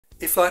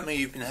If like me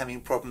you've been having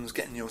problems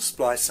getting your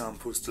Splice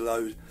samples to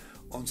load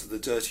onto the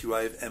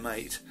Dirtywave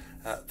M8,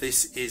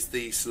 this is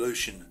the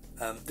solution.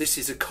 This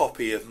is a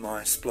copy of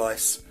my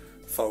Splice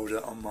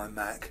folder on my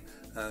Mac,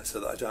 so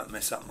that I don't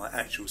mess up my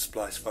actual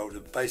Splice folder.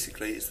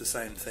 Basically it's the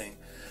same thing,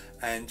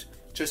 and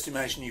just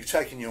imagine you've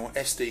taken your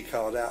SD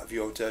card out of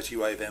your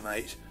Dirtywave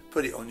M8,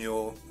 put it on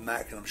your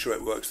Mac, and I'm sure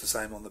it works the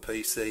same on the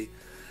PC,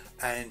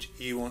 and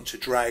you want to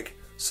drag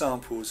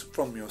samples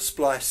from your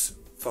Splice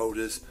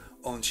folders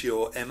onto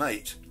your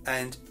M8.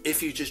 And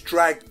if you just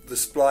drag the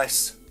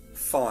Splice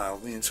file,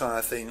 the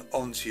entire thing,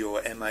 onto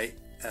your M8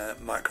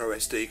 micro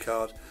SD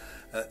card,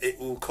 it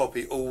will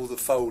copy all the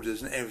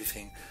folders and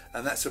everything,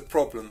 and that's a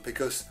problem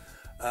because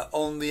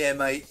on the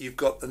M8 you've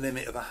got the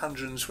limit of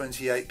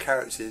 128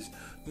 characters,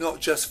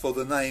 not just for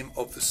the name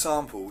of the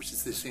sample, which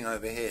is this thing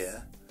over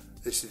here.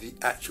 This is the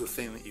actual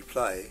thing that you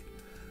play,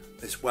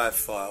 this WAV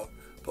file,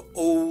 but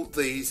all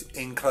these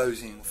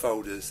enclosing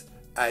folders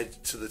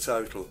add to the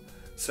total.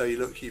 So you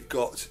look, you've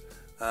got,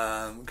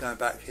 going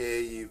back here,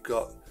 you've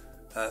got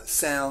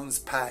sounds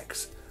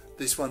packs.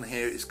 This one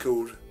here is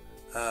called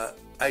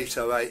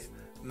 808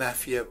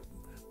 Mafia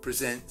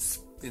Presents,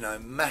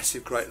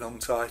 massive great long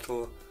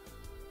title.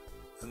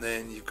 And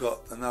then you've got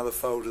another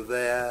folder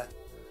there,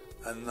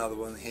 another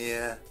one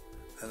here,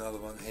 another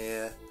one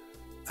here,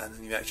 and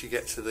then you actually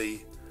get to the,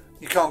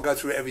 you can't go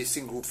through every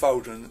single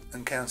folder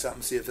and count up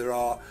and see if there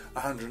are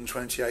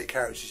 128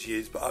 characters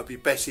used, but I'd be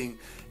betting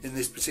in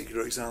this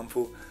particular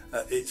example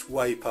it's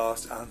way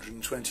past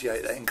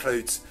 128. That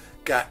includes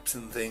gaps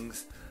and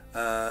things,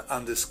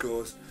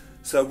 underscores.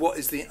 So what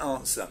is the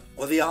answer?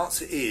 Well, the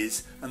answer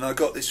is, and I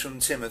got this from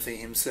Timothy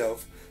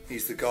himself,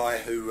 he's the guy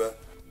who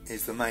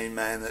is the main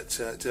man at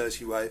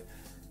Dirtywave.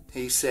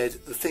 He said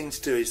the thing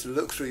to do is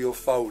look through your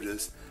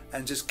folders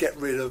and just get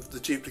rid of the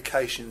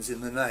duplications in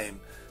the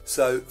name.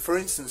 So for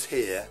instance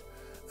here,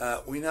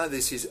 we know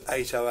this is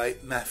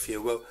 808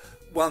 Mafia. Well,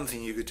 one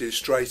thing you could do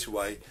straight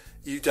away,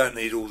 you don't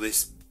need all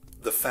this,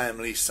 the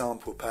family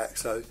sample pack,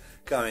 so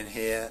go in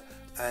here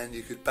and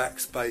you could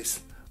backspace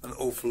an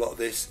awful lot of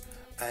this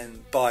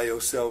and buy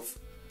yourself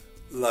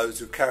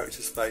loads of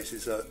character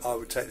spaces. So I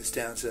would take this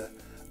down to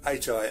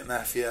 808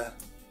 Mafia,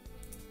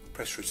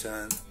 press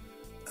return,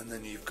 and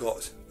then you've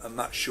got a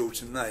much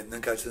shorter name.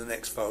 Then go to the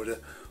next folder.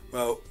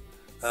 Well,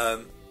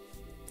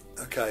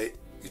 okay,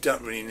 you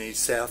don't really need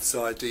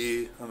Southside, do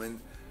you? I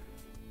mean,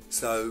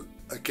 so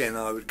again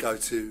I would go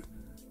to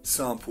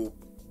sample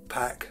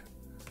pack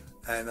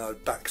and I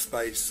would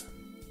backspace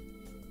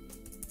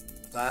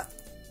that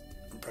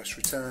and press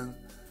return,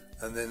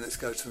 and then let's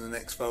go to the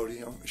next folder.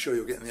 I'm sure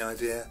you're getting the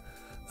idea.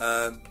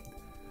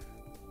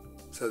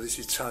 So this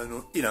is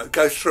tonal,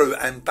 go through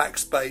and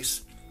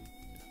backspace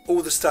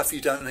all the stuff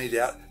you don't need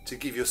out to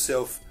give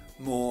yourself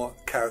more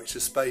character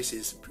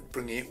spaces,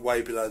 bringing it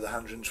way below the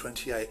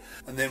 128.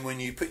 And then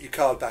when you put your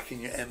card back in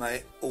your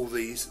M8, all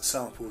these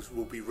samples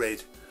will be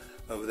read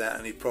without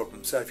any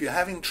problem. So if you're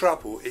having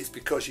trouble, it's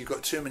because you've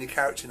got too many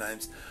character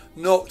names,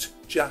 not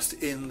just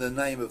in the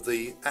name of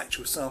the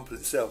actual sample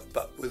itself,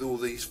 but with all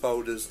these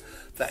folders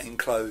that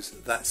enclose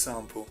that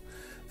sample.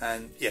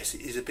 And yes,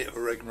 it is a bit of a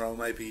rigmarole.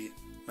 Maybe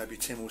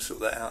Tim will sort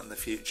that out in the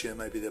future.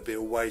 Maybe there'll be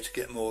a way to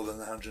get more than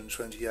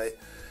 128.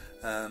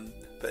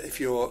 But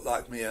if you're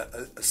like me,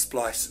 a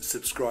Splice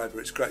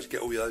subscriber, it's great to get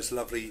all those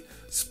lovely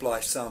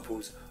Splice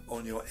samples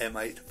on your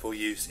M8 for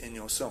use in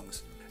your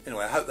songs.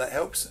 Anyway, I hope that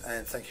helps,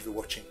 and thank you for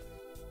watching.